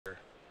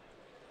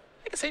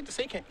think it's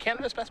safe to say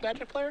Canada's best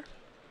Magic player?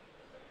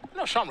 I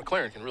know Sean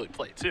McLaren can really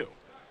play too.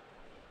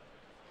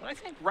 But I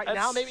think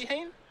now maybe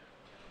Hayne?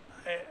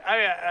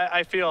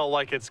 I feel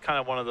like it's kind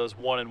of one of those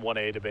 1 and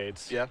 1A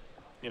debates. Yeah.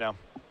 You know.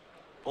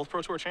 Both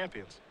Pro Tour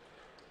champions.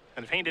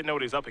 And if Hayne didn't know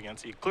what he's up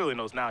against, he clearly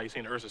knows now. He's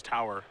seen Urza's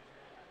Tower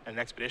and an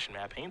Expedition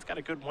map. Hayne's got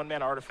a good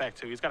one-man artifact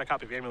too. He's got a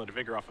copy of Amulet of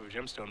Vigor off of a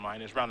Gemstone Mine.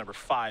 His round number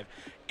 5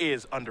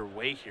 is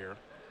underway here.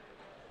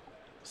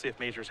 See if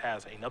Majors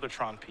has another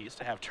Tron piece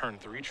to have turn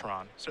 3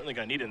 Tron. Certainly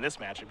going to need it in this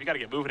matchup. You got to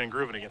get moving and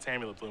grooving against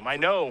Amulet Bloom. I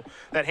know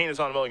that Hayne is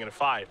on a mulligan at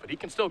 5, but he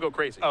can still go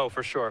crazy. Oh,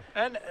 for sure.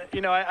 And,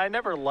 you know, I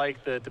never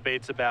like the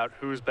debates about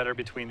who's better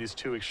between these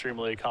two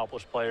extremely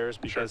accomplished players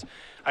because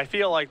I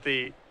feel like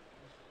the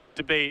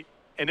debate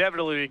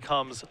inevitably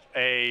becomes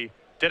a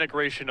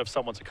denigration of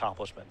someone's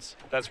accomplishments.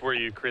 That's where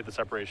you create the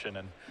separation.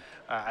 And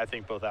I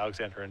think both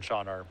Alexander and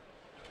Sean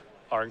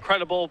are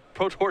incredible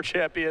Pro Tour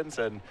champions,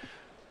 and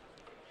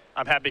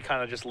I'm happy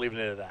kind of just leaving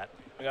it at that.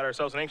 We got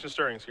ourselves an Ancient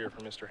Stirrings here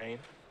from Mr. Hayne.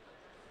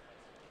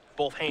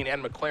 Both Hayne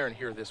and McLaren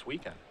here this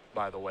weekend,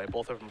 by the way.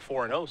 Both of them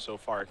 4-0 so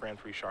far at Grand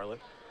Prix Charlotte.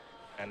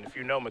 And if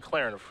you know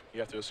McLaren, you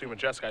have to assume a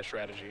Jeskai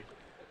strategy.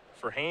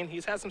 For Hayne,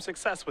 he's had some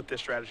success with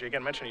this strategy.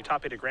 Again, mentioned he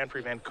top 8 at Grand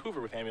Prix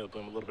Vancouver with Amulet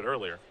Bloom a little bit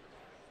earlier.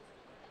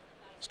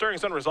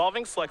 Stirrings done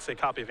resolving, selects a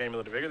copy of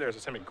Amulet of Vigor. There's a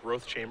Simic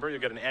Growth Chamber.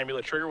 You'll get an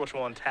Amulet trigger, which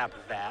will untap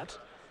that.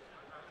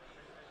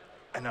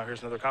 And now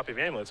here's another copy of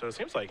Amulet. So it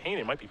seems like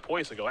Hayne might be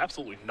poised to go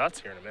absolutely nuts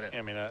here in a minute.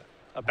 I mean,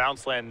 a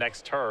bounce land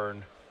next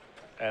turn,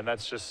 and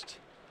that's just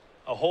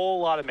a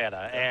whole lot of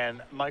mana.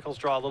 And Michael's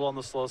draw a little on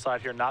the slow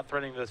side here, not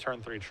threatening the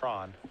turn 3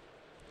 Tron.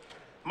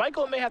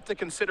 Michael may have to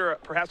consider,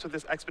 perhaps with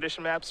this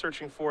Expedition map,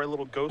 searching for a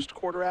little Ghost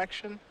Quarter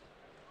action.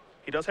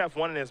 He does have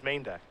one in his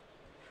main deck.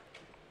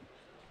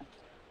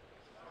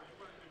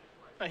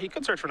 Now, he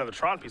could search for another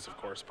Tron piece, of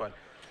course, but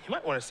you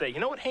might want to say, you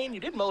know what, Hayne, you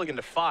did mulligan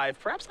to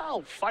 5. Perhaps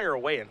I'll fire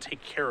away and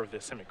take care of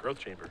this Simic Growth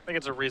Chamber. I think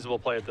it's a reasonable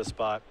play at this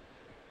spot.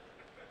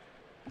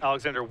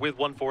 Alexander with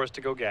 1 forest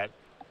to go get.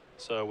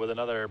 So with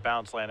another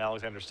bounce land,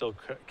 Alexander's still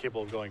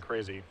capable of going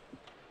crazy.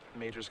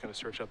 Major's going to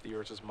search up the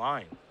Urza's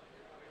Mine.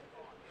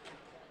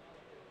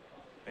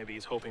 Maybe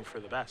he's hoping for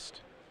the best.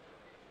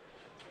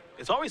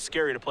 It's always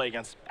scary to play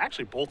against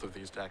actually both of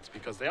these decks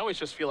because they always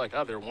just feel like,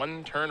 oh, they're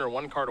 1 turn or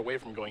 1 card away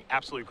from going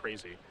absolutely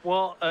crazy.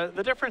 Well,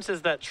 the difference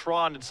is that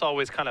Tron, it's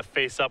always kind of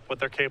face up what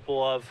they're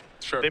capable of.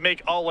 Sure. They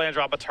make all land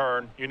drop a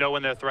turn. You know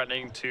when they're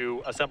threatening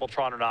to assemble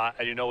Tron or not,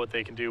 and you know what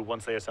they can do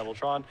once they assemble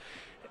Tron.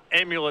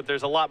 Amulet,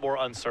 there's a lot more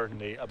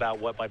uncertainty about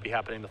what might be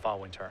happening the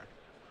following turn.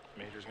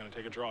 Major's going to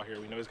take a draw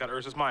here. We know he's got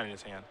Urza's Mine in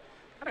his hand.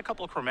 Got a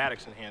couple of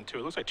chromatics in hand, too.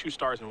 It looks like 2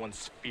 stars and 1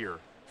 sphere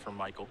from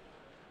Michael.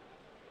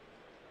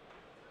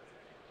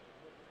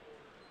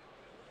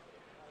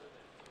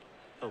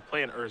 He'll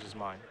play in Urza's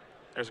Mine.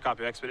 There's a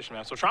copy of Expedition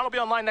map. So Tron will be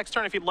online next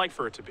turn if he'd like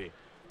for it to be.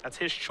 That's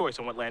his choice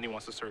on what land he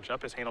wants to search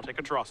up. His Hayne will take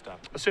a draw step.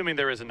 Assuming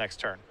there is a next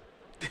turn.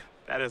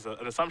 That is an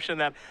assumption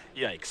that,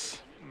 yikes.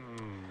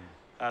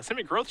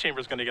 Simic Growth Chamber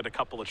is going to get a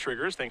couple of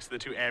triggers thanks to the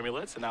 2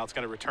 amulets, and now it's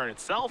going to return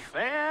itself.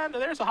 And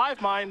there's a Hive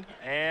Mind,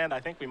 and I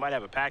think we might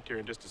have a pact here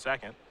in just a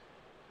second.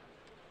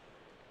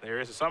 There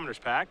is a Summoner's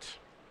Pact.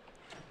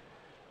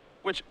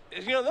 Which,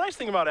 you know, the nice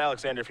thing about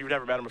Alexander, if you've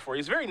never met him before,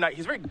 he's very nice.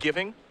 He's very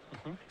giving.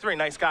 He's a very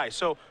nice guy.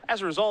 So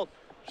as a result,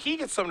 he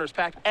gets Summoner's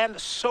Pact, and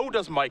so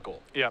does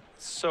Michael. Yep,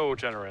 so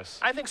generous.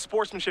 I think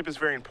sportsmanship is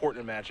very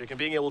important in Magic and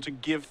being able to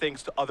give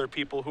things to other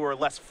people who are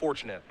less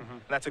fortunate.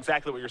 And that's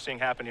exactly what you're seeing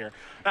happen here.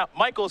 Now,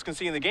 Michael is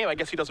conceding the game. I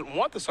guess he doesn't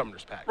want the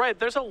Summoner's Pact. Right,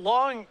 there's a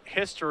long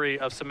history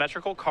of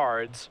symmetrical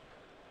cards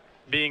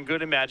being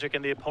good in Magic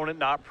and the opponent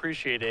not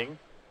appreciating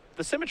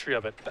the symmetry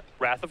of it.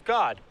 Wrath of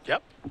God.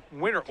 Yep.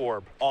 Winter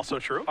Orb. Also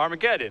true.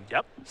 Armageddon.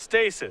 Yep.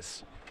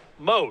 Stasis.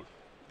 Moat.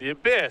 The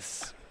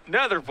Abyss.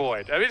 Nether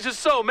Void. I mean, it's just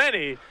so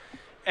many,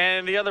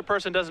 and the other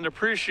person doesn't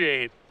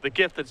appreciate the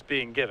gift that's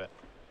being given.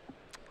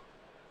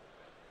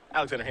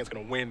 Alexander Hayne's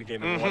going to win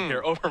game number 1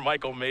 here over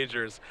Michael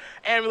Majors.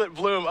 Amulet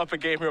Bloom up a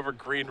game here over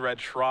Green-Red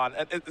Tron.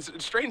 And it's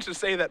strange to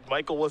say that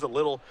Michael was a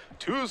little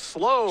too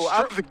slow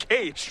out of the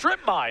gate. Strip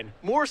mine.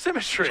 More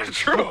symmetry.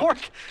 True.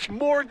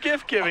 More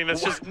gift giving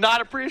that's just not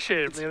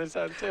appreciated from the other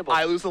side of the table.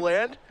 I lose the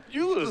land,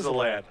 you lose the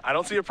land. I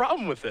don't see a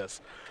problem with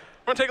this.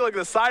 We're going to take a look at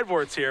the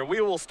sideboards here.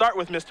 We will start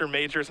with Mr.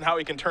 Majors and how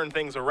he can turn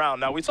things around.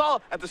 Now, we saw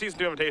at the Season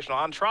 2 Invitational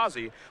on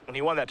Trazi, when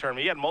he won that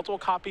tournament, he had multiple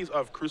copies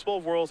of Crucible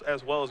of Worlds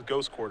as well as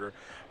Ghost Quarter.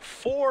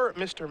 For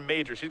Mr.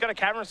 Majors, he's got a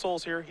Cavern of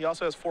Souls here. He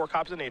also has 4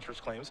 copies of Nature's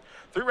Claims,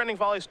 3 Rending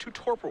Volleys, 2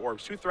 Torpor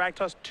Orbs, 2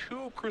 Thragtusk,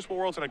 2 Crucible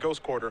Worlds, and a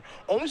Ghost Quarter.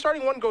 Only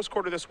starting 1 Ghost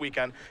Quarter this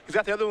weekend. He's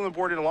got the other one on the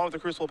board in along with the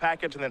Crucible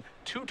package, and then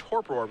 2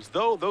 Torpor Orbs,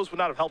 though those would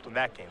not have helped in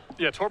that game.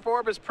 Yeah, Torpor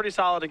Orb is pretty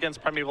solid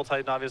against Primeval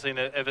Titan, obviously.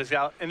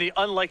 In the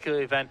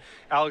unlikely event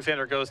Alexander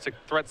Alexander goes to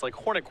threats like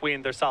Hornet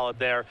Queen, they're solid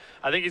there.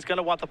 I think he's going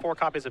to want the 4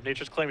 copies of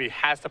Nature's Claim. He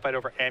has to fight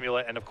over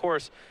Amulet. And, of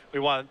course, we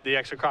want the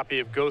extra copy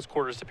of Ghost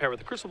Quarters to pair with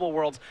the Crucible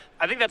Worlds.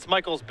 I think that's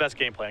Michael's best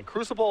game plan.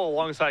 Crucible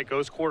alongside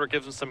Ghost Quarter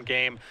gives him some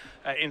game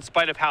in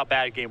spite of how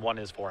bad game 1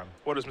 is for him.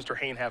 What does Mr.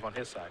 Hayne have on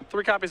his side?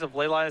 3 copies of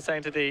Leyline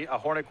Sanctity, a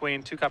Hornet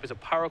Queen, 2 copies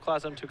of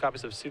Pyroclasm, 2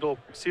 copies of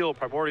Seal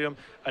Primordium,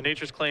 a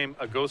Nature's Claim,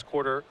 a Ghost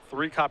Quarter,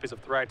 3 copies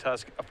of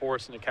Thragtusk, a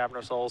Forest, and a Cavern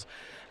of Souls.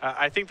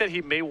 I think that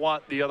he may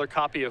want the other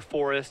copy of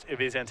Forest if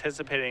he's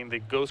anticipating the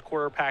Ghost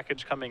Quarter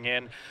package coming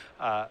in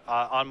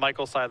on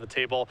Michael's side of the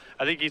table.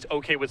 I think he's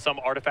okay with some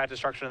artifact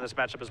destruction in this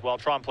matchup as well.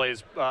 Tron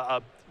plays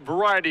a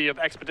variety of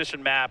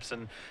expedition maps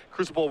and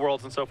Crucible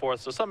Worlds and so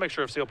forth, so some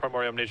mixture of Seal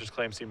Primordium, Nature's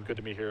Claim seem good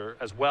to me here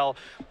as well.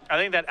 I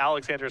think that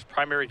Alexander's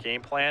primary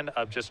game plan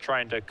of just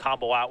trying to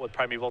combo out with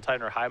Primeval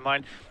Titan or Hive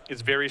Mind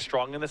is very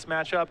strong in this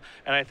matchup,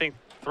 and I think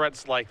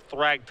threats like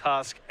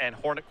Thragtusk and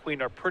Hornet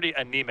Queen are pretty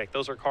anemic.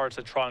 Those are cards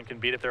that Tron can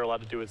beat if they're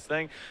allowed to do its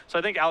thing. So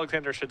I think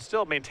Alexander should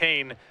still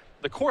maintain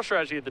the core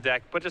strategy of the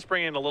deck, but just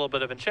bring in a little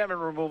bit of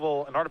enchantment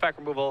removal and artifact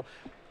removal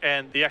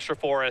and the extra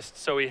Forest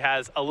so he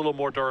has a little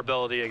more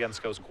durability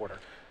against Ghost Quarter.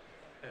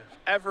 If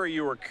ever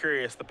you were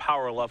curious the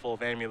power level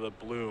of Amulet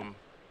Bloom,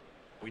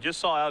 we just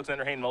saw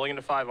Alexander Hayne mulligan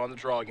to 5 on the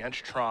draw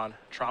against Tron.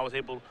 Tron was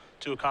able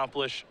to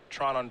accomplish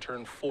Tron on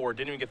turn 4.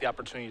 Didn't even get the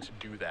opportunity to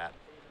do that.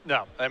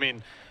 No, I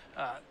mean,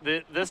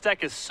 this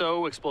deck is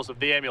so explosive.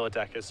 The Amulet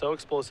deck is so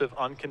explosive,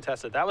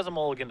 uncontested. That was a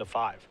mulligan to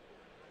 5.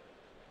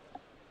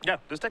 Yeah,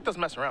 this deck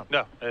doesn't mess around.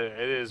 No, it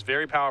is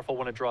very powerful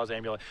when it draws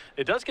Amulet.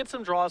 It does get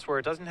some draws where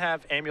it doesn't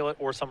have Amulet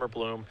or Summer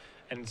Bloom,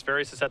 and it's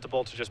very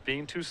susceptible to just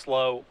being too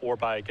slow or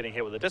by getting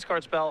hit with a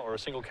discard spell or a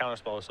single counter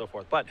spell or so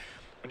forth. But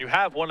when you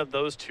have one of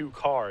those 2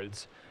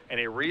 cards in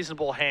a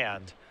reasonable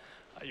hand,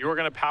 you're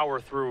going to power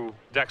through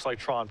decks like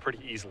Tron pretty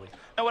easily.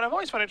 Now, what I've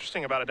always found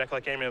interesting about a deck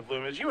like Amulet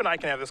Bloom is you and I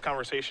can have this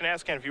conversation,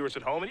 as can viewers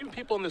at home, and even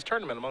people in this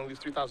tournament among these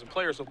 3,000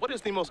 players, of what is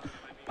the most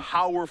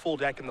powerful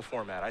deck in the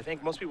format. I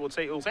think most people would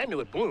say it was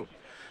Amulet Bloom.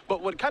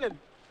 But what kind of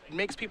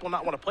makes people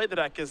not want to play the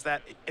deck is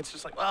that it's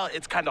just like, well,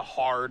 it's kind of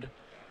hard.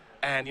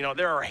 And, you know,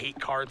 there are hate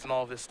cards and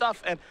all of this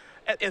stuff. And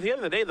at the end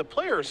of the day, the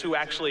players who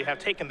actually have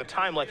taken the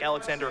time, like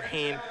Alexander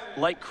Hayne,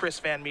 like Chris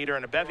Van Meter,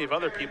 and a bevy of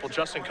other people,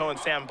 Justin Cohen,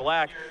 Sam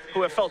Black,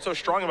 who have felt so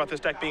strong about this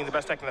deck being the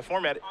best deck in the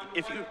format,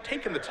 if you've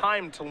taken the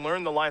time to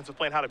learn the lines of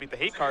play and how to beat the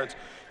hate cards,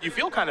 you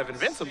feel kind of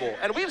invincible.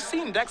 And we've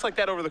seen decks like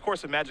that over the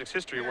course of Magic's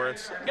history where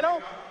it's, you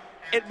know,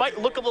 it might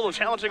look a little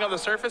challenging on the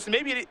surface.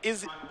 Maybe it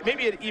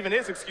even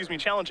is,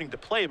 challenging to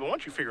play, but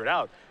once you figure it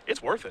out,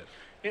 it's worth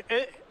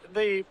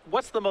it.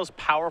 What's the most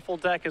powerful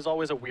deck is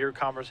always a weird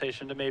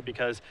conversation to me,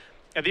 because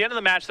at the end of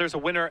the match, there's a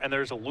winner and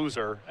there's a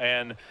loser,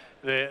 and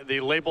the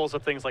labels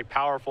of things like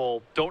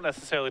powerful don't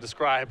necessarily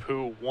describe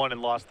who won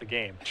and lost the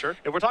game. Sure.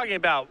 If we're talking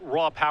about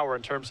raw power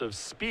in terms of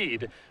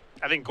speed,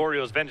 I think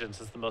Goryo's Vengeance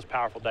is the most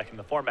powerful deck in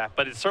the format,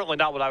 but it's certainly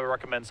not what I would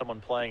recommend someone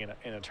playing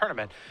in a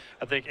tournament.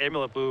 I think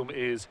Amulet Bloom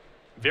is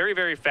very,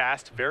 very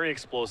fast, very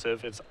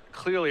explosive. It's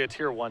clearly a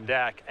tier 1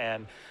 deck,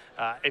 and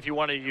if you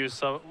want to use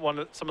some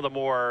of the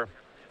more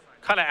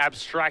kind of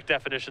abstract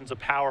definitions of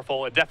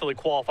powerful, it definitely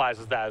qualifies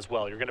as that as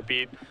well. You're going to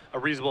beat a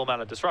reasonable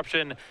amount of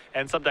disruption,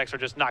 and some decks are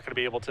just not going to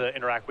be able to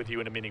interact with you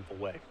in a meaningful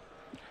way.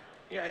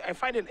 Yeah, I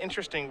find it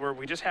interesting where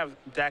we just have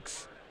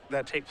decks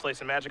that take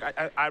place in Magic.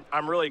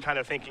 I'm really kind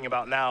of thinking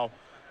about now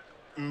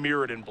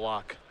Mirrodin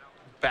block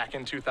back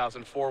in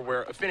 2004,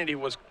 where Affinity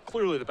was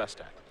clearly the best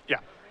deck. Yeah.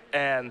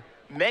 And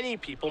many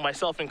people,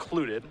 myself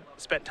included,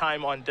 spent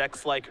time on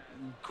decks like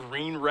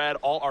green-red,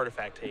 all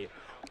artifact hate,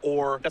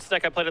 or... That's the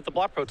deck I played at the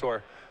Block Pro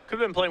Tour. Could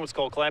have been playing with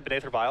Skull Clamp and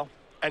Aether Vial.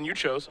 And you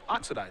chose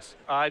Oxidize.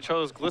 I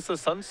chose Glissa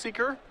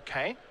Sunseeker.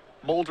 Okay.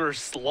 Molder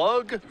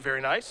Slug.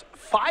 Very nice.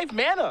 5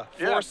 mana.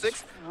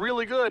 4/6.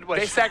 Really good.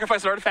 They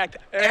sacrifice an artifact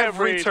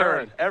every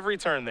turn. Every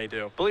turn they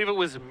do. I believe it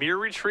was Mirror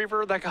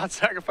Retriever that got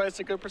sacrificed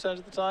a good percentage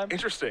of the time.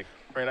 Interesting.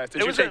 Very nice.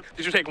 Did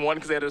you take one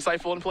because they had a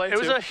Disciple in play? It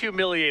was a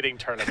humiliating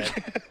tournament.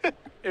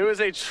 It was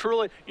a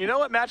truly, you know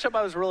what matchup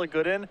I was really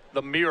good in?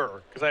 The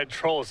Mirror, because I had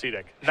Troll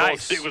Ascetic.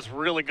 Nice. It was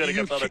really good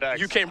against other decks.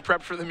 You came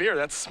prepped for the Mirror.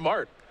 That's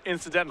smart.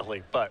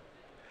 Incidentally, but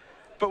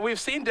we've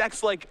seen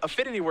decks like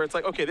Affinity where it's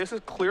like, okay, this is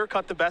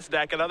clear-cut the best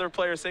deck, and other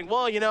players saying,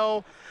 well, you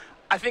know,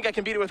 I think I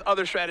can beat it with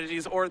other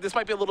strategies, or this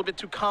might be a little bit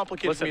too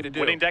complicated for me to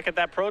do. Winning deck at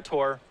that Pro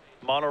Tour,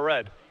 Mono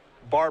Red.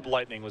 Barb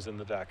Lightning was in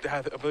the deck.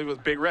 I believe it was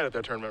Big Red at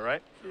that tournament,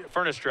 right?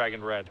 Furnace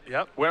Dragon Red.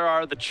 Yep. Where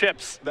are the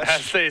chips,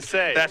 as they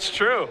say? That's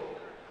true.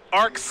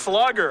 Arc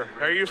Slugger.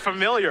 Are you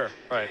familiar?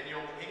 Right.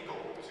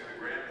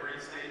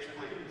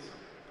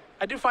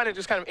 I do find it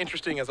just kind of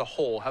interesting as a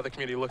whole how the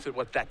community looks at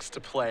what decks to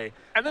play.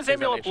 And this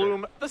Amulet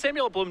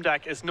Bloom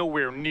deck is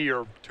nowhere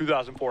near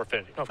 2004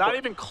 Affinity. Not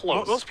even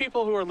close. Most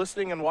people who are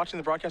listening and watching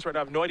the broadcast right now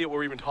have no idea what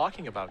we're even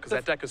talking about because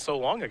that deck is so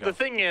long ago. The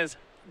thing is,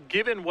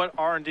 given what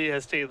R&D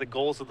has stated the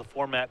goals of the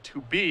format to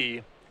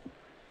be,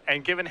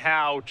 and given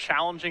how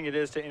challenging it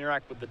is to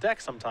interact with the deck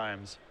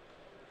sometimes,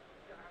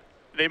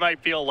 they might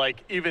feel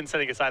like even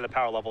setting aside the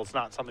power level, it's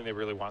not something they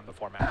really want in the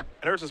format.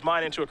 And Urza's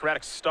Mine into a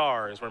Chromatic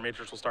Star is where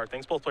Majors will start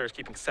things. Both players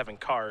keeping 7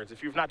 cards.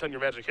 If you've not done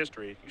your Magic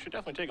history, you should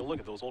definitely take a look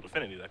at those old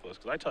Affinity deck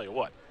lists, because I tell you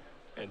what,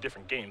 in a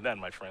different game then,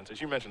 my friends, as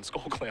you mentioned,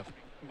 Skull Clamp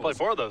Play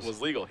 4 of those. Was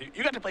legal.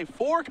 You got to play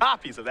 4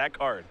 copies of that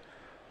card.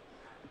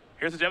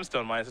 Here's the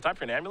Gemstone Mine. Is it time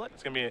for an Amulet?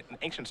 It's going to be an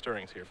Ancient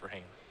Stirrings here for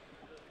Hayne.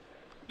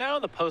 Now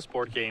in the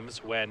post-board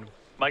games, when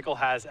Michael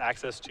has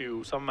access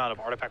to some amount of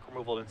artifact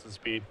removal at instant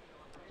speed,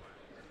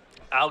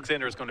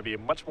 Alexander is going to be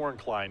much more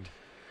inclined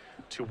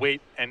to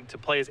wait and to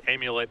play his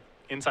Amulet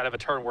inside of a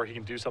turn where he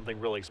can do something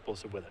really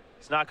explosive with it.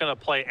 He's not going to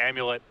play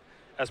Amulet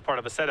as part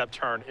of a setup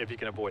turn if he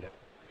can avoid it.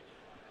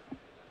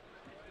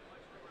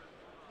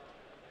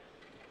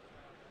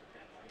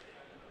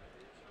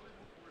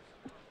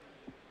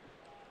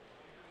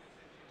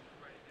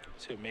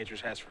 Let's see what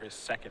Majors has for his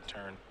second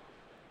turn.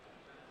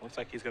 Looks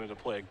like he's going to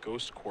deploy a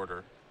Ghost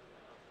Quarter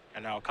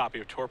and now a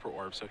copy of Torpor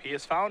Orb. So he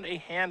has found a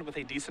hand with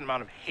a decent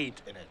amount of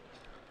hate in it.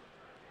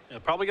 Yeah,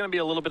 probably going to be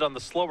a little bit on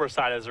the slower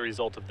side as a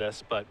result of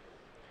this, but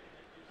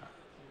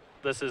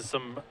this is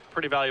some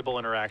pretty valuable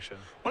interaction.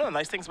 One of the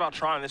nice things about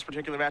Tron in this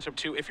particular matchup,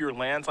 too, if your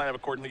lands line up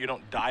accordingly, you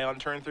don't die on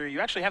turn 3,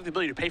 you actually have the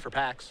ability to pay for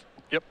packs.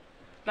 Yep.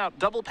 Now,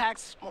 double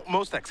packs,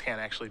 most decks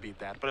can't actually beat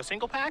that. But a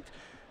single pack,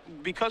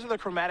 because of the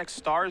Chromatic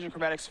Stars and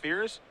Chromatic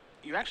Spheres,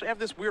 you actually have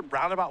this weird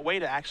roundabout way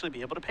to actually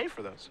be able to pay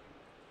for those.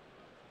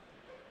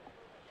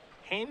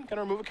 Hayne going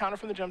to remove a counter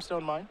from the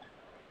Gemstone Mine.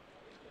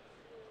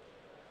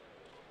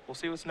 We'll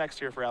see what's next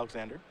here for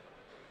Alexander.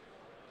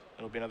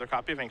 It'll be another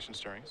copy of Ancient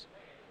Stirrings.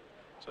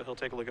 So he'll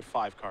take a look at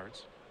 5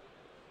 cards.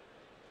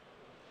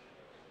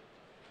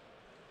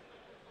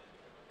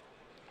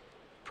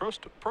 Pro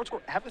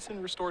Tour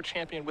Avacyn Restore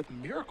champion with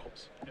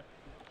Miracles. Yep.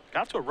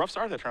 Got off to a rough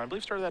start of that tournament. I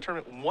believe started that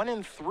tournament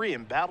 1-3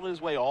 and battled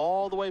his way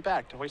all the way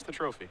back to hoist the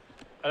trophy.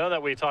 I know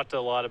that we talked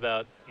a lot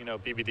about,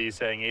 BBD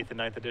saying 8th and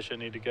 9th edition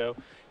need to go.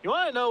 You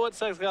want to know what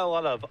set's got a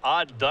lot of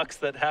odd ducks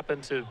that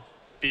happen to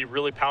be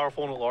really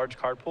powerful in a large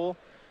card pool?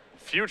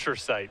 Future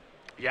Sight.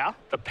 Yeah?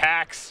 The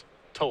Pax,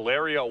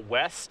 Teleria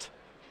West.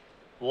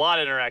 A lot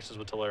of interactions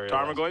with Teleria West.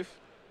 Tarmogoyf?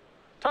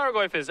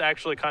 Tarmogoyf is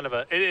actually kind of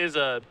it is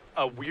a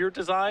weird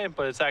design,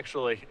 but it's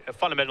actually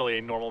fundamentally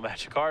a normal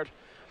Magic card.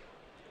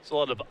 There's a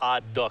lot of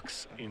odd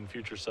ducks in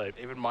Future Sight.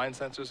 Even Mind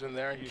Sensors in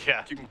there.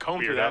 Yeah. You can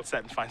comb through that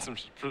set and find some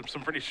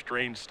pretty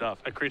strange stuff.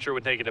 A creature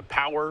with negative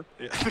power.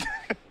 Yeah.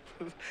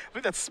 I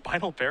think that's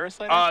Spinal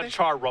Parasite,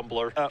 Char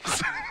Rumbler.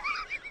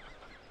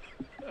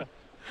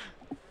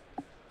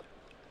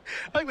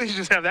 I think we should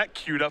just have that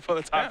queued up on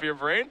the top of your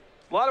brain.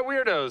 A lot of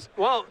weirdos.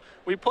 Well,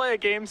 we play a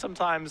game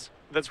sometimes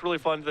that's really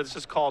fun that's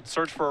just called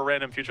Search for a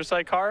Random Future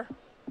Sight card.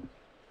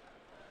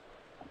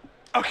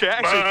 Okay,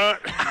 I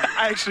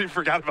actually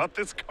forgot about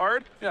this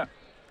card. Yeah.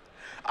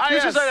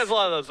 Future Sight has a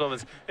lot of those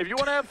moments. If you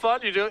want to have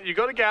fun, you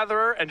go to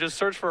Gatherer and just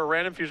search for a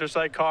random Future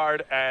Sight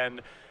card,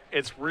 and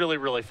it's really,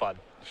 really fun.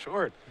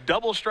 Sure.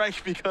 Double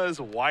strike because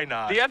why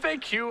not? The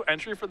FAQ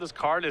entry for this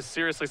card is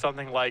seriously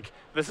something like,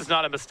 this is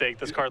not a mistake.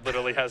 This card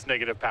literally has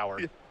negative power.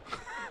 Yeah.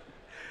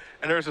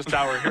 And there's this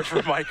tower here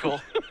for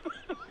Michael.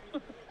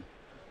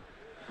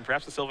 And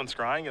perhaps the Sylvan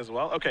Scrying as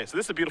well. Okay, so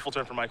this is a beautiful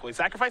turn for Michael. He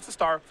sacrificed the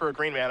star for a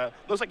green mana.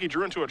 Looks like he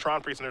drew into a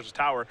Tron piece and there's his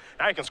tower.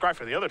 Now he can scry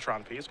for the other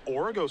Tron piece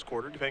or a Ghost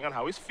Quarter, depending on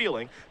how he's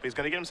feeling. But he's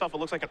going to get himself, it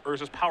looks like, an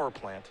Urza's Power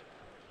Plant.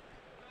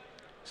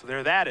 So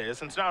there that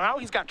is. And so now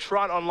he's got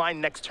Tron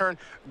online next turn.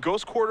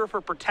 Ghost Quarter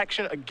for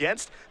protection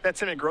against that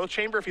Simic Growth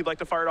Chamber if he'd like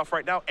to fire it off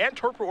right now. And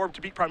Torpor Orb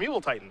to beat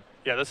Primeval Titan.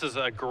 Yeah, this is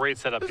a great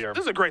setup here.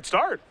 This is a great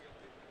start.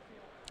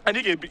 And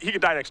he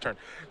could die next turn.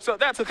 So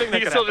that's the thing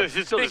that he can can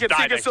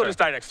happen. still just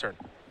die next turn.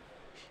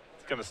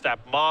 He's going to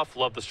snap him off.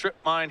 Love the strip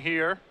mine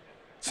here.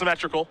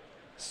 Symmetrical.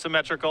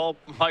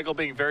 Michael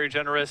being very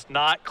generous.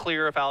 Not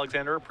clear if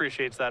Alexander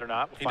appreciates that or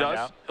not. We'll find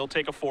out. He'll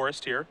take a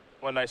forest here.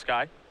 One nice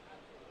guy.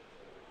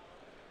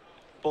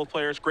 Both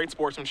players, great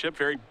sportsmanship,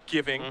 very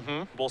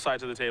giving, both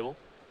sides of the table.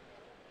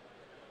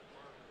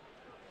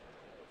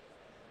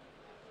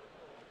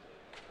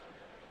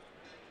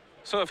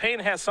 So if Hayne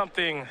has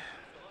something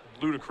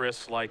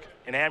ludicrous like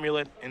an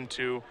Amulet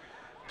into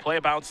play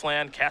a bounce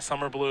land, cast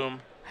Summer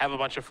Bloom, have a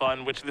bunch of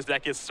fun, which this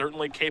deck is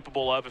certainly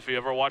capable of if you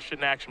ever watched it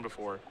in action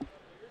before.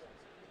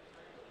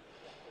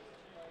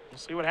 We'll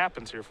see what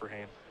happens here for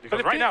Hayne.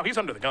 Because right now, he's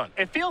under the gun.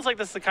 It feels like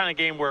this is the kind of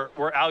game where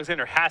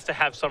Alexander has to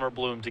have Summer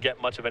Bloom to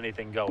get much of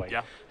anything going.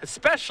 Yeah.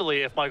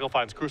 Especially if Michael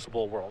finds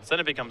Crucible Worlds. Then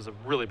it becomes a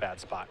really bad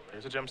spot.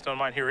 There's a Gemstone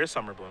Mine. Here is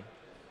Summer Bloom.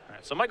 All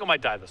right, so Michael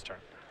might die this turn.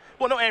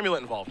 Well, no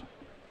Amulet involved.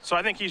 So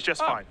I think he's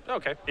just fine.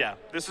 Okay. Yeah,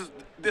 this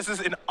is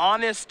an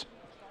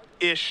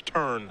honest-ish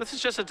turn. This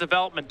is just a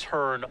development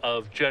turn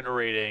of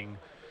generating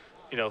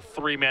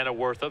 3 mana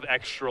worth of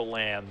extra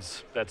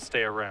lands that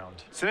stay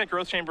around. Simic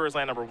Growth Chamber is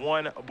land number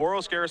 1.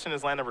 Boros Garrison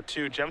is land number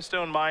 2.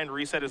 Gemstone Mine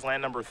Reset is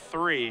land number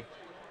 3.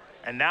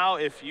 And now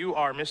if you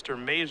are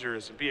Mr.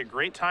 Majors, it'd be a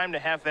great time to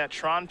have that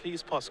Tron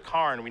piece plus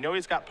Karn. We know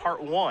he's got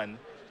part 1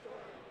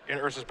 in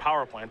Urza's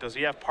Power Plant. Does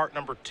he have part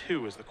number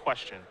 2 is the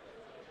question.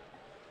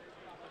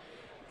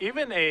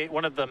 Even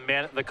one of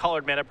the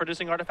colored mana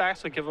producing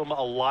artifacts would give him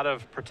a lot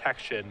of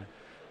protection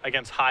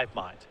against Hive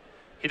Mind.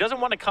 He doesn't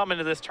want to come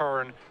into this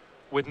turn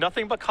with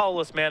nothing but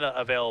colorless mana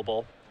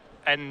available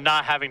and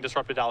not having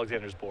disrupted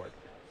Alexander's board.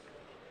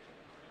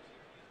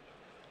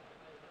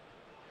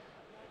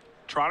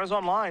 Tron is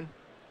online.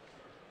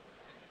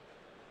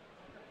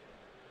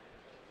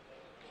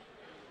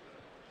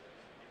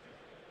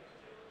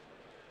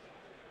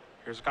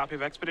 Here's a copy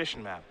of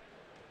Expedition Map.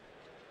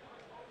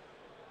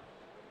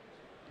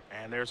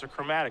 And there's a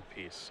chromatic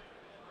piece.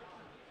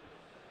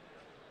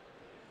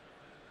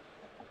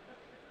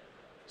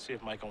 See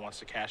if Michael wants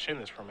to cash in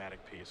this chromatic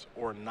piece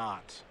or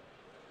not.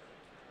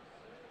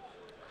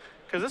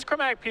 Because this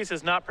chromatic piece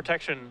is not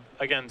protection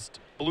against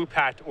blue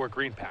pact or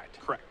green pact.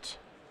 Correct.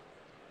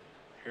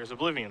 Here's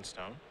Oblivion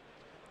Stone.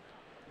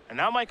 And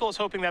now Michael is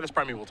hoping that is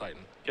Primeval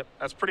Titan. Yep.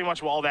 That's pretty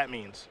much all that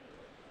means.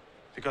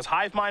 Because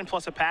Hive Mind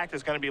plus a pact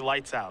is going to be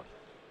lights out.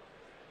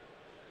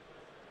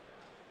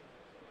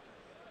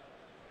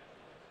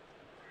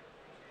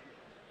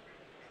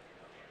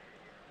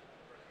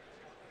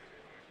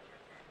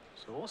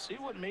 So we'll see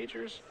what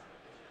Majors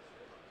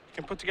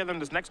can put together in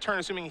this next turn,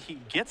 assuming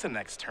he gets a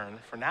next turn.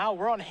 For now,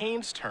 we're on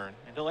Hayne's turn,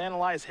 and he'll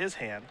analyze his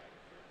hand,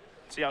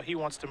 see how he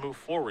wants to move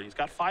forward. He's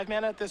got 5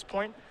 mana at this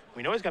point.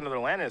 We know he's got another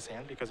land in his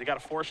hand because he got a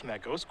force from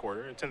that Ghost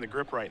Quarter. It's in the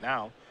grip right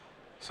now.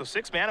 So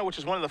 6 mana, which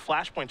is one of the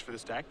flashpoints for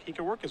this deck, he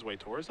could work his way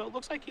towards. So it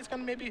looks like he's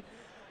going to maybe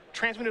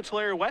transmute to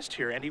Tolaria West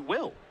here, and he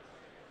will.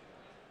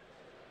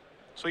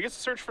 So he gets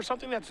to search for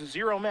something that's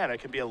 0 mana.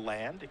 It could be a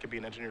land. It could be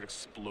an Engineered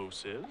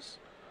Explosives.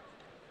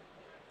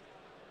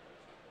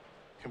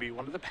 It can be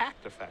one of the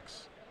Pact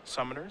effects.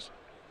 Summoners,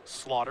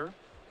 Slaughter,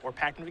 or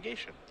Pact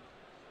Navigation.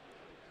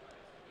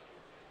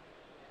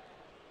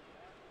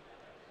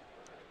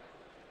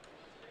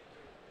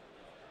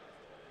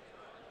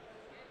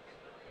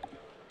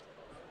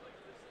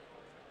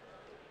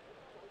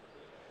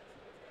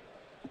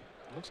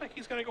 Looks like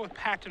he's going to go with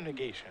Pact of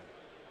Negation.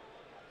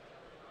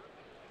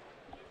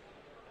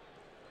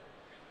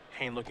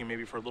 Hayne looking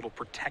maybe for a little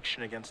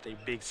protection against a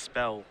big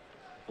spell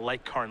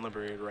like Karn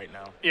Liberated right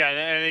now. Yeah,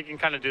 and he can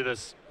kind of do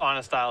this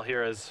honest style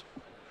here as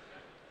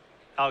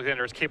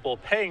Alexander is capable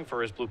of paying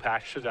for his blue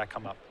pact should that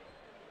come up.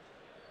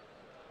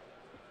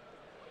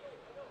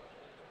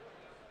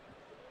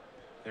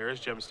 There is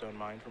Gemstone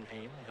Mine from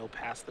Hayne. He'll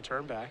pass the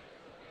turn back.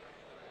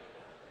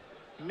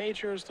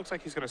 Majors looks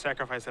like he's going to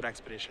sacrifice that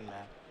Expedition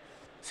Map.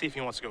 See if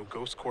he wants to go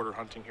Ghost Quarter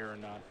hunting here or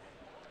not.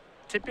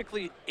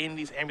 Typically in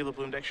these Amulet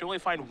Bloom decks, you only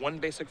find 1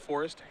 basic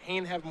forest.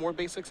 Hayne have more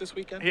basics this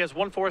weekend? He has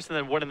 1 forest and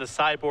then 1 in the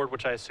sideboard,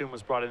 which I assume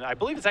was brought in. I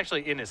believe it's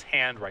actually in his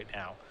hand right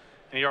now.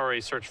 And he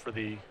already searched for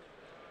the...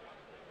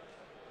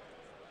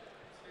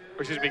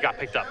 Or excuse me, got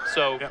picked up.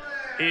 So yep.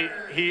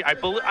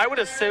 I would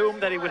assume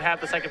that he would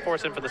have the 2nd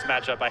forest in for this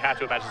matchup. I have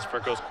to imagine it's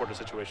for Ghost Quarter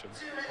situations.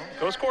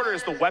 Ghost Quarter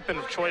is the weapon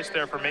of choice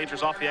there for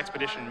Majors off the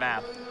Expedition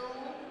Map.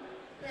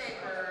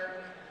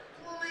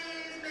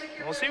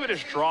 And we'll see what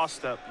his draw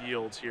step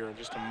yields here in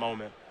just a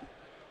moment.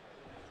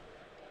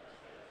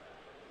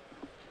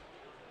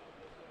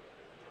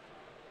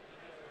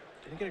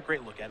 Didn't get a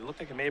great look at it. It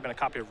looked like it may have been a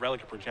copy of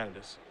Relic of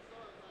Progenitus.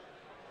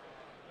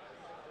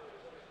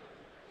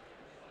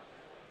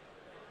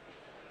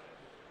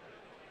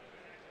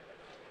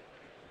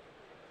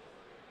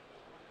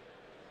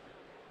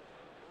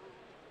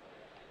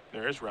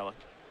 There is Relic.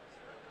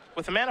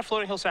 With the mana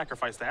floating, he'll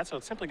sacrifice that, so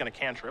it's simply going to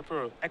cantrip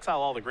or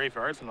exile all the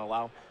graveyards and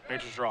allow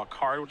Majors to draw a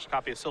card, which is a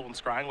copy of Sylvan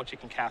Scrying, which he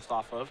can cast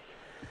off of.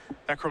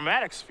 That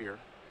Chromatic Sphere.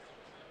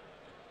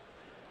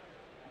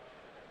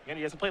 Again,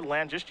 he hasn't played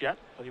land just yet,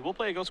 but he will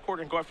play a Ghost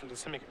Quarter and go after the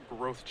Simic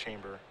Growth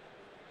Chamber.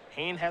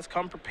 Hayne has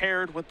come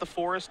prepared with the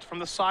forest from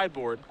the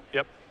sideboard.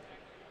 Yep.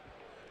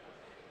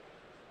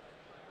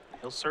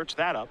 He'll search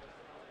that up.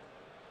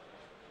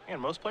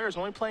 And most players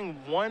only playing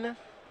 1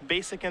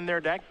 basic in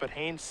their deck, but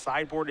Haynes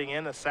sideboarding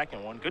in a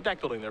 2nd one. Good deck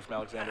building there from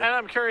Alexander. And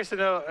I'm curious to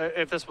know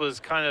if this was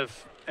kind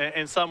of,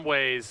 in some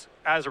ways,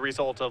 as a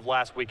result of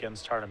last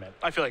weekend's tournament.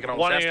 I feel like it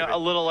almost has to be. A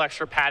little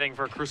extra padding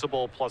for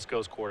Crucible plus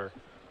Ghost Quarter.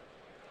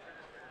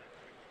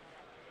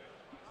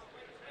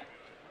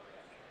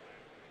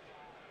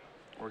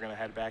 We're going to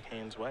head back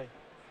Haynes' way.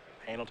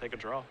 Hayne will take a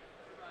draw.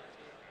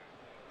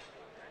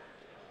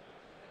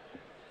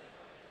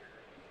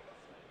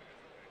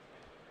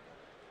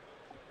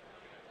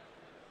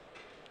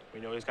 We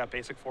know he's got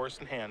basic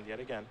forest in hand yet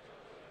again.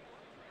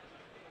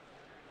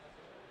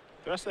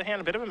 The rest of the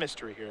hand, a bit of a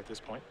mystery here at this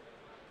point.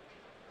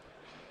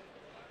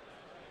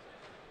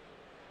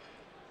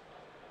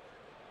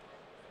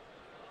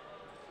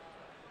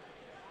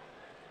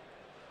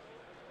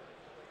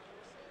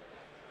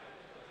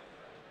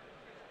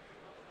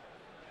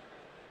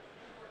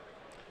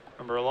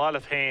 Remember, a lot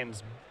of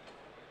Haynes'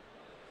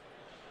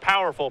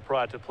 powerful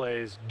proactive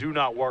plays do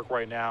not work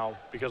right now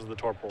because of the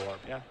Torpor Orb.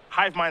 Yeah,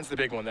 Hive Mind's the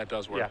big one that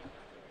does work. Yeah.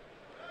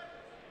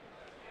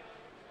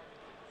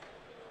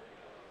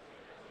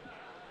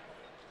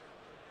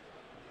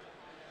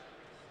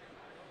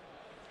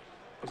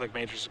 Looks like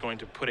Majors is going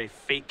to put a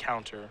Fate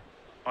counter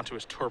onto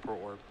his Torpor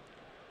Orb.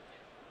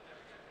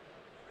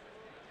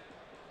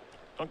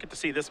 Don't get to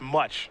see this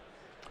much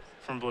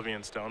from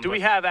Oblivion Stone. Do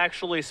we have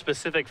actually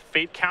specific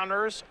fate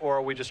counters, or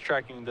are we just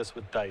tracking this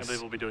with dice? I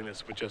believe we'll be doing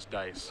this with just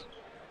dice.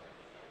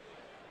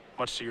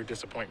 Much to your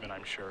disappointment,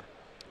 I'm sure.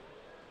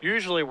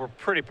 Usually we're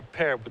pretty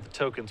prepared with the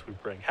tokens we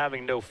bring.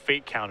 Having no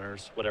fate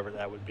counters, whatever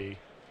that would be.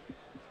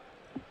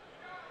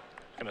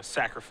 Gonna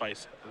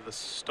sacrifice the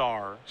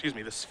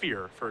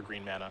sphere for a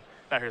green mana.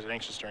 Now here's an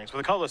Ancient Stirrings with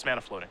a colorless mana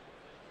floating.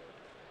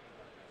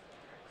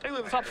 Take a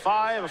look at the top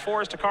 5, a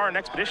Forest, a Car, and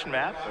Expedition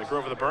map. The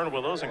Grove of the Burn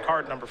Willows and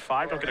card number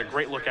 5. Don't get a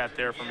great look at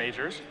there for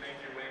Majors.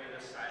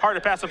 Hard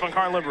to pass up on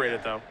Karn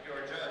Liberated, though.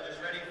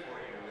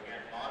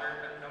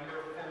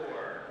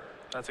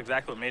 That's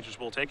exactly what Majors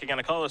will take. Again,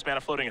 a colorless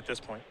mana floating at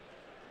this point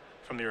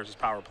from the Urza's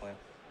power plant.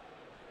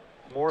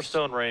 More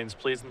Stone Rains,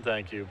 please and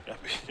thank you.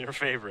 Your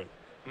favorite.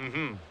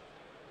 Mm-hmm.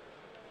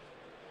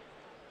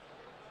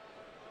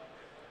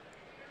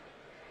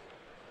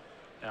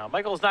 Now,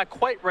 Michael's not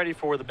quite ready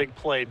for the big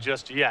play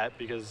just yet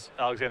because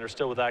Alexander's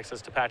still with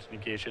access to Pact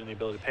Negation and the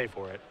ability to pay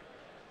for it.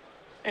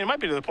 And it might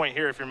be to the point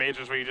here if you're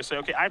Majors where you just say,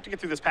 okay, I have to get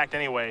through this Pact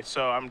anyway,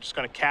 so I'm just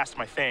going to cast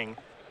my thing,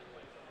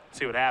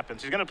 see what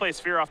happens. He's going to play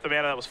Sphere off the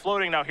mana that was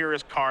floating. Now here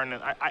is Karn.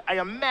 And I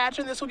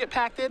imagine this will get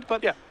pacted,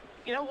 but yeah,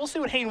 you know, we'll see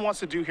what Hayne wants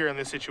to do here in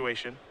this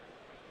situation.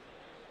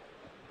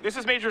 This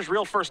is Major's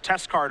real first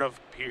test card of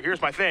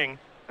here's my thing. And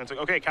it's like,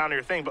 okay, counter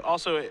your thing, but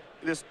also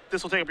this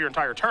will take up your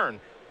entire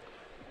turn.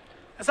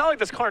 It's not like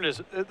this Karn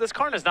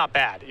is not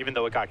bad, even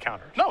though it got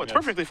countered. No, it's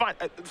perfectly fine.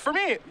 For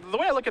me, the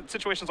way I look at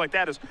situations like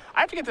that is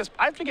I have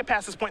to get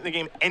past this point in the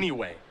game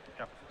anyway.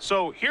 Yep.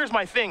 So here's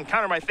my thing,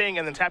 counter my thing,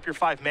 and then tap your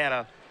 5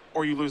 mana,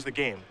 or you lose the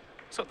game.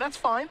 So that's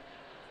fine.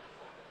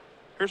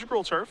 Here's your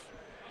Gruul Turf.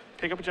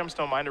 Pick up a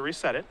Gemstone Mine to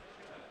reset it.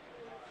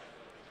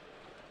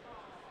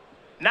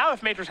 Now,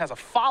 if Majors has a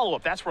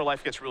follow-up, that's where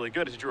life gets really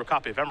good. Is he drew a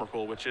copy of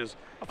Emrakul, which is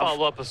a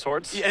follow-up of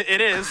sorts. Yeah, it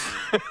is.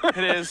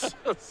 It is.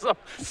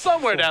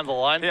 Somewhere down the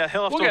line. Yeah,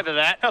 we'll get to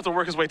that. He'll have to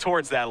work his way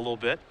towards that a little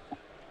bit.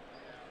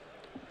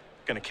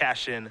 Going to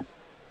cash in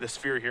the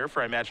Sphere here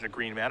for, I imagine, a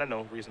green mana.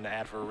 No reason to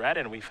add for a red.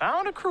 And we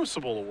found a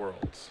Crucible of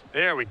Worlds.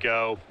 There we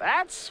go.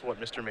 That's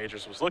what Mr.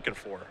 Majors was looking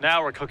for.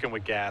 Now we're cooking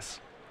with gas.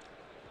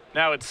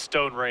 Now it's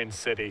Stone Rain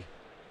City.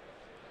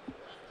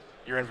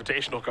 Your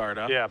invitational card,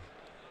 huh? Yeah.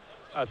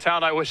 A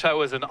town I wish I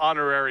was an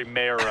honorary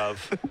mayor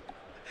of.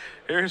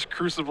 Here's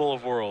Crucible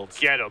of Worlds.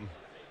 Get him.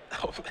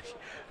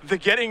 The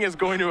getting is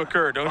going to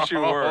occur, don't you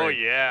worry. Oh,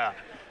 yeah.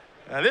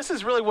 Now, this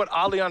is really what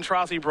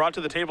Aliantrasi brought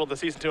to the table at the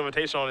Season 2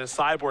 Invitational on his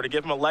sideboard to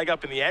give him a leg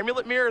up in the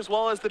Amulet Mirror as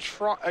well as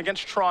the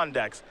against Tron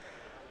decks.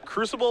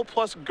 Crucible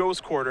plus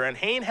Ghost Quarter, and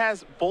Hayne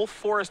has both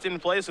Forest in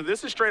play, so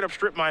this is straight up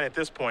strip mine at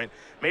this point.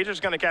 Major's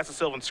going to cast a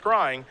Sylvan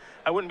Scrying.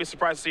 I wouldn't be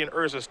surprised to see an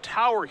Urza's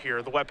Tower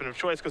here, the weapon of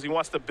choice, because he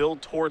wants to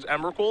build towards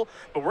Emrakul,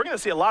 but we're going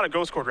to see a lot of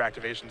Ghost Quarter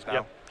activations now.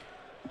 Yep.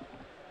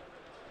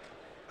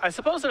 I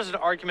suppose there's an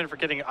argument for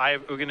getting Eye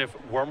of Ugin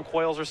if Worm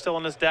Coils are still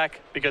in his deck,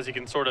 because he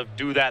can sort of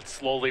do that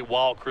slowly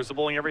while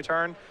Crucibling every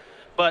turn,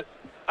 but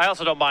I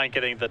also don't mind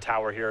getting the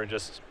Tower here and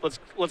just,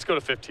 let's go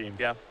to 15.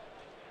 Yeah.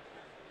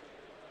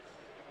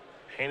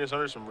 Hayne is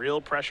under some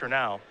real pressure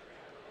now.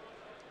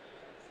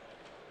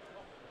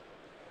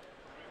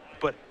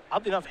 But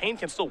oddly enough, Hayne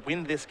can still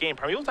win this game.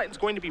 Primeval Titan's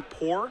going to be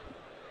poor,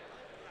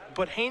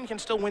 but Hayne can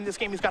still win this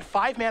game. He's got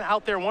 5 mana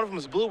out there. One of them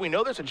is blue. We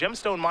know there's a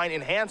Gemstone Mine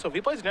in hand, so if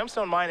he plays a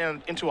Gemstone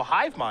Mine into a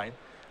Hive Mine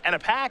and a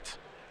Pact,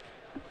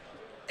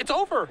 it's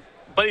over.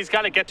 But he's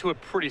got to get to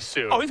it pretty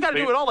soon. Oh, he's got to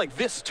do it all like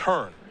this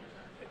turn.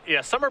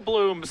 Yeah, Summer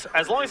Blooms,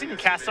 as long as he can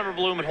cast Summer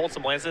Bloom and hold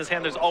some lands in his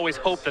hand, there's always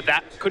hope that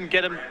that couldn't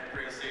get him,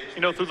 you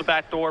know, through the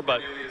back door,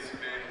 but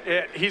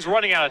he's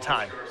running out of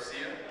time.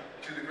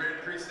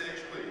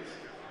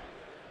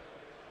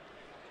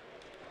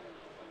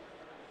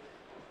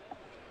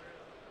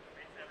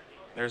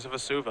 There's a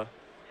Vesuva.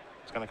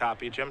 It's going to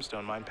copy a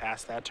Gemstone Mine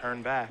past that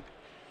turn back.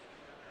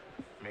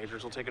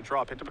 Majors will take a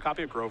draw. Picked up a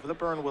copy of Grove of the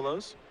Burn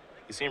Willows.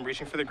 You see him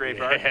reaching for the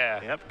graveyard.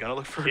 Yeah. Yep, going to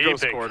look for a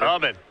Ghost Quarter.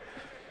 Coming.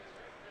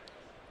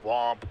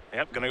 Womp.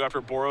 Yep, going to go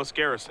after Boros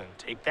Garrison.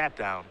 Take that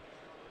down.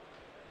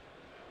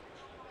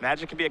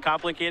 Magic can be a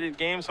complicated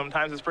game.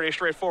 Sometimes it's pretty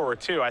straightforward,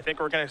 too. I think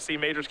we're going to see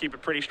Majors keep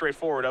it pretty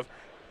straightforward of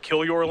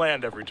kill your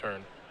land every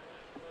turn.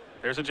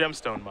 There's a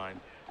Gemstone Mine.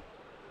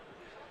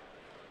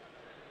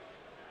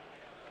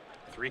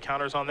 3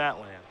 counters on that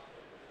land.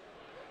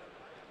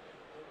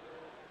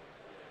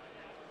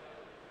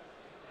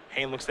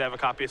 Hayne looks to have a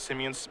copy of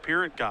Simeon's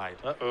Spirit Guide.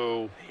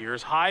 Uh-oh.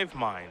 Here's Hive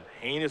Mind.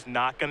 Hayne is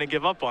not going to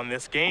give up on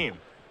this game.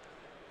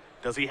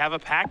 Does he have a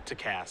Pact to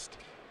cast?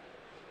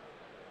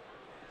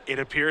 It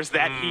appears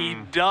that he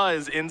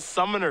does in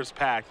Summoner's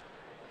Pact.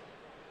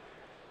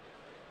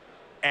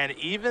 And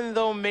even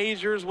though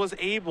Majors was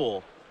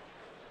able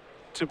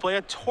to play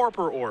a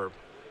Torpor Orb,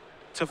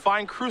 to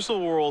find Crucible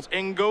Worlds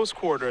in Ghost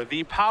Quarter,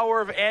 the power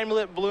of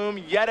Amulet Bloom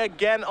yet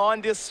again on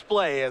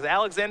display as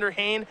Alexander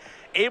Hayne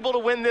able to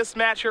win this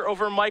match here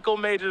over Michael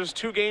Majors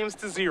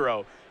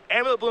 2-0.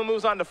 Amulet Bloom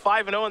moves on to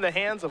 5-0 in the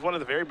hands of one of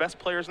the very best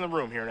players in the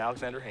room here in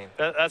Alexander Hayne.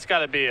 That's got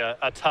to be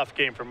a tough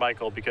game for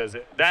Michael, because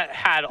that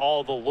had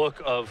all the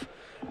look of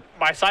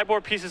my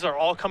sideboard pieces are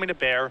all coming to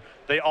bear.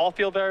 They all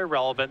feel very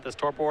relevant. This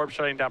Torpor Orb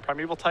shutting down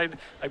Primeval Titan.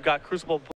 I've got Crucible